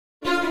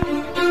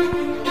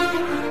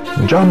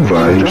John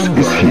Vibes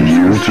is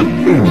here to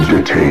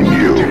entertain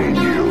you.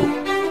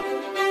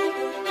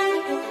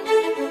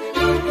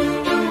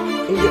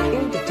 In the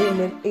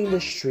entertainment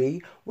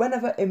industry,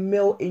 whenever a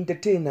male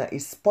entertainer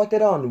is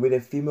spotted on with a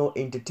female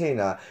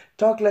entertainer,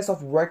 talk less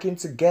of working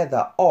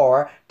together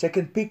or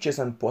taking pictures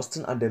and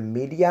posting on the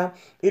media,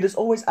 it is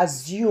always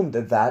assumed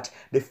that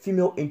the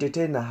female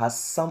entertainer has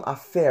some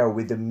affair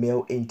with the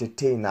male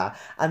entertainer.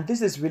 And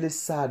this is really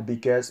sad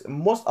because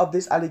most of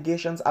these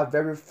allegations are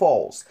very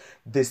false.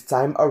 This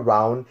time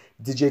around,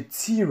 DJ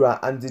Tira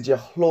and DJ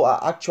Hlo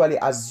are actually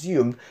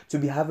assumed to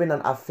be having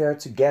an affair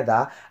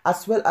together,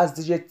 as well as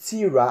DJ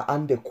Tira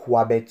and the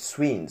Qwabe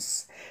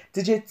Twins.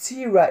 DJ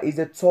Tira is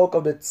the talk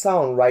of the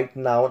town right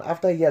now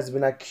after he has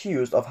been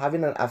accused of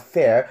having an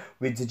affair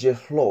with DJ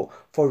Hlo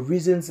for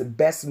reasons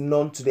best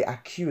known to the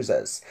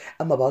accusers.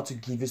 I'm about to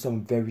give you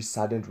some very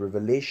saddened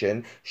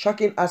revelation,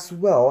 shocking as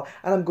well,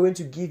 and I'm going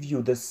to give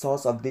you the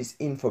source of this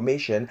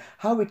information,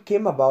 how it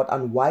came about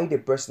and why the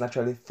person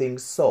actually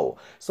thinks so.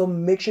 So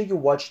make sure you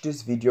watch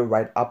this video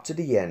right up to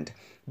the end.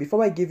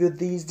 Before I give you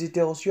these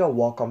details, you are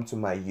welcome to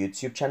my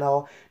YouTube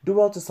channel. Do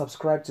well to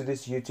subscribe to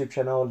this YouTube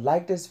channel,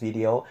 like this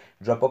video,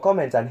 drop a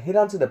comment and hit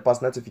onto the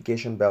post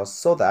notification bell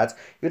so that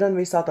you don't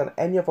miss out on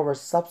any of our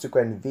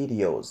subsequent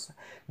videos.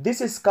 This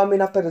is coming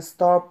after the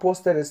star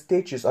posted a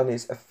status on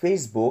his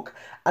Facebook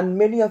and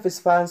many of his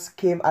fans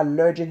came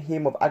alleging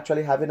him of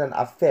actually having an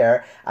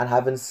affair and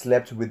having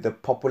slept with the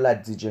popular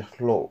DJ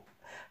Hlo.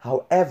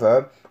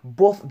 However,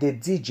 both the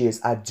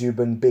DJs are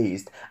Durban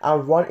based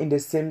and run in the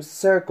same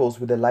circles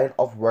with the line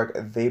of work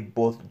they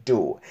both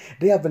do.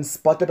 They have been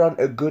spotted on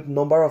a good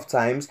number of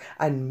times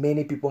and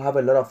many people have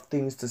a lot of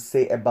things to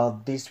say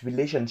about this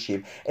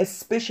relationship,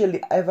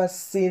 especially ever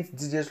since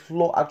DJ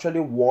Hlo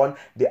actually won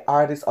the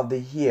Artist of the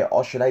Year,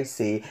 or should I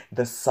say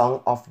the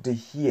Song of the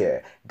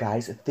Year.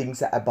 Guys,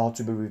 things are about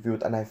to be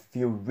revealed and I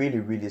feel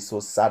really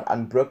so sad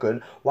and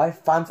broken why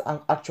fans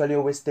actually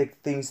always take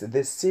things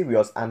this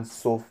serious and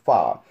so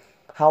far.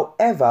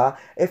 However,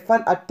 a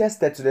fan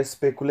attested to the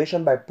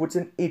speculation by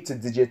putting it to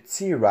DJ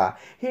Tira.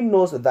 He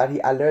knows that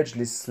he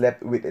allegedly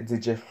slept with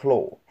DJ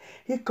Hlo.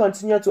 He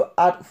continued to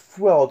add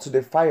fuel to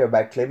the fire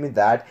by claiming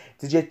that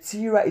DJ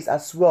Tira is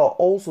as well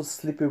also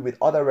sleeping with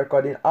other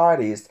recording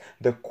artists,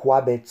 the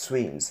Qwabe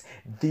Twins.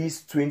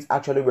 These twins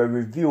actually were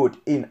revealed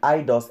in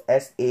Idols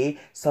SA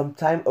some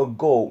time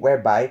ago,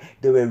 whereby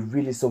they were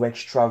really so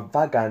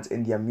extravagant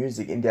in their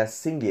music, in their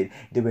singing.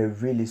 They were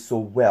really so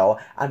well,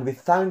 and we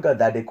thank God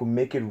that they could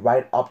make it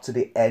right up to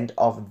the end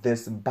of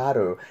this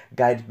battle.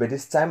 Guys, but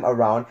this time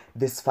around,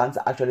 these fans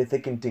are actually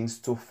taking things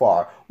too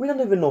far. We don't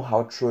even know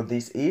how true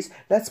this is.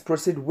 Let's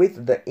proceed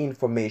with the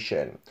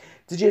information.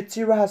 DJ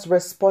Tira has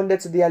responded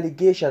to the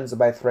allegations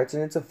by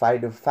threatening to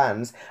fight the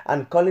fans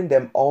and calling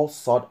them all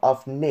sort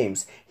of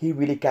names. He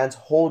really can't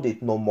hold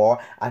it no more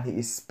and he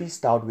is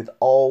pissed out with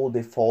all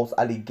the false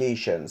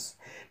allegations.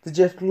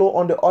 DJ Hlo,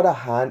 on the other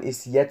hand,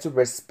 is yet to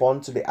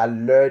respond to the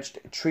alleged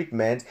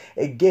treatment,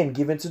 again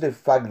given to the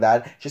fact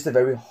that she's a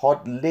very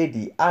hot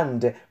lady,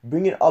 and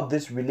bringing up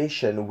this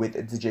relation with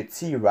DJ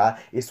Tira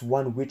is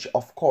one which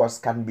of course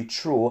can be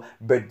true,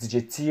 but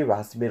DJ Tira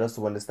has made us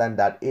to understand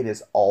that it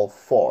is all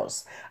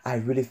false. I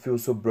really feel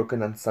so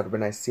broken and sad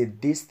when I see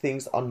these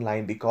things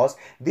online because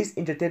these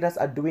entertainers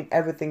are doing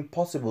everything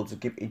possible to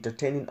keep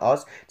entertaining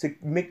us, to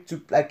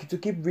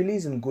keep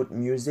releasing good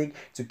music,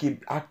 to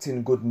keep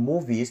acting good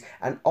movies,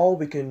 and all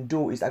we can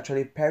do is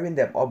actually pairing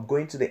them up,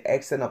 going to the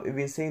extent of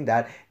even saying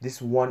that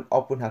this one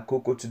opened her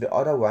cuckoo to the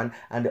other one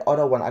and the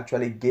other one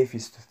actually gave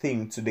his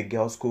thing to the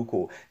girl's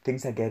cuckoo.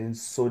 Things are getting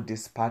so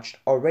dispatched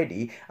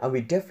already and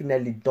we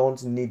definitely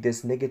don't need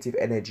this negative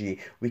energy.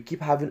 We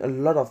keep having a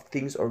lot of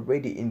things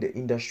already in the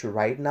industry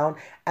right now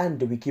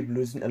and we keep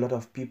losing a lot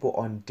of people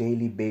on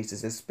daily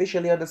basis,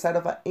 especially on the side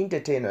of our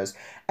entertainers.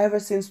 Ever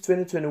since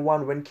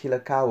 2021 when Killer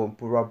Cow,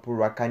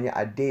 Pura Kanya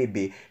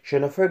Adebe,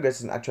 Shona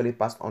Ferguson actually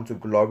passed on to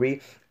glory,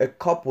 a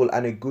couple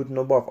and a good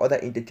number of other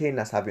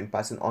entertainers have been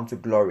passing on to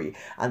glory,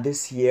 and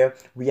this year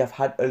we have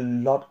had a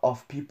lot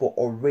of people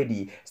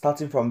already,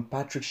 starting from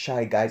Patrick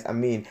Shy. Guys, I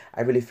mean,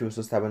 I really feel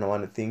so sad when I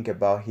want to think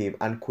about him,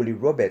 and Cooley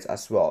Roberts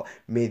as well.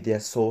 May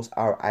their souls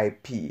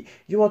RIP.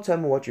 You will tell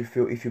me what you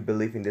feel if you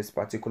believe in this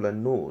particular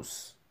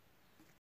news.